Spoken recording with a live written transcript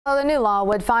Well, the new law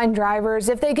would fine drivers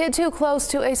if they get too close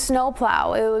to a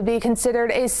snowplow. It would be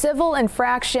considered a civil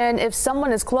infraction if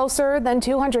someone is closer than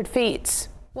 200 feet.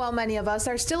 While many of us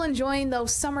are still enjoying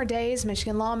those summer days,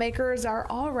 Michigan lawmakers are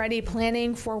already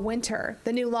planning for winter.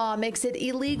 The new law makes it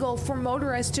illegal for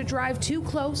motorists to drive too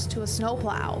close to a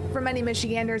snowplow. For many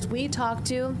Michiganders we talked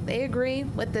to, they agree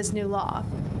with this new law.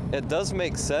 It does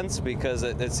make sense because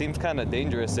it seems kind of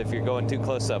dangerous if you're going too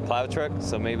close to a plow truck,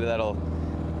 so maybe that'll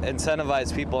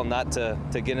incentivize people not to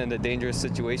get into dangerous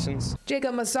situations.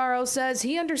 Jacob Massaro says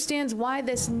he understands why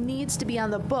this needs to be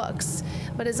on the books,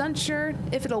 but is unsure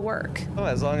if it'll work.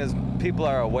 As long as people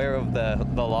are aware of the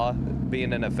law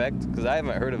being in effect, because I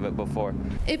haven't heard of it before.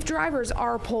 If drivers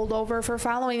are pulled over for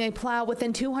following a plow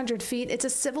within 200 feet, it's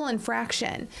a civil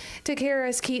infraction.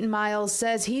 Takaris Keaton Miles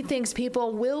says he thinks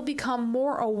people will become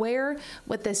more aware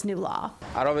with this new law.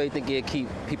 I don't really think it'll keep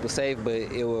people safe, but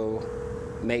it will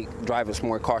make drivers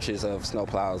more cautious of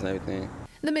snowplows and everything.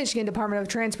 The Michigan Department of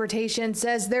Transportation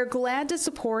says they're glad to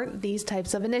support these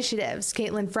types of initiatives.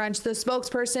 Caitlin French, the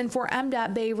spokesperson for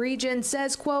MDOT Bay Region,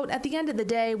 says, quote, "At the end of the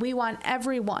day, we want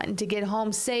everyone to get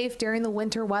home safe during the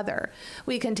winter weather.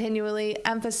 We continually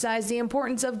emphasize the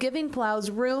importance of giving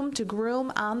plows room to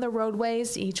groom on the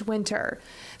roadways each winter.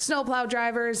 Snowplow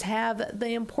drivers have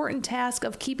the important task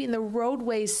of keeping the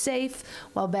roadways safe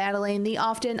while battling the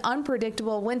often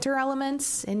unpredictable winter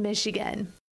elements in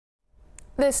Michigan."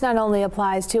 This not only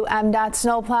applies to MDOT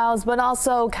snowplows, but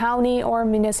also county or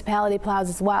municipality plows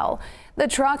as well. The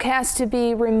truck has to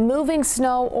be removing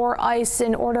snow or ice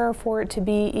in order for it to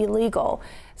be illegal.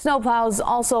 Snowplows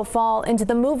also fall into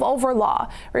the move over law,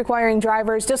 requiring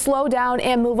drivers to slow down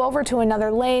and move over to another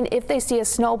lane if they see a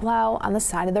snowplow on the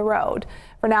side of the road.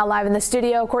 For now, live in the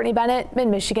studio, Courtney Bennett,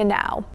 Mid-Michigan Now.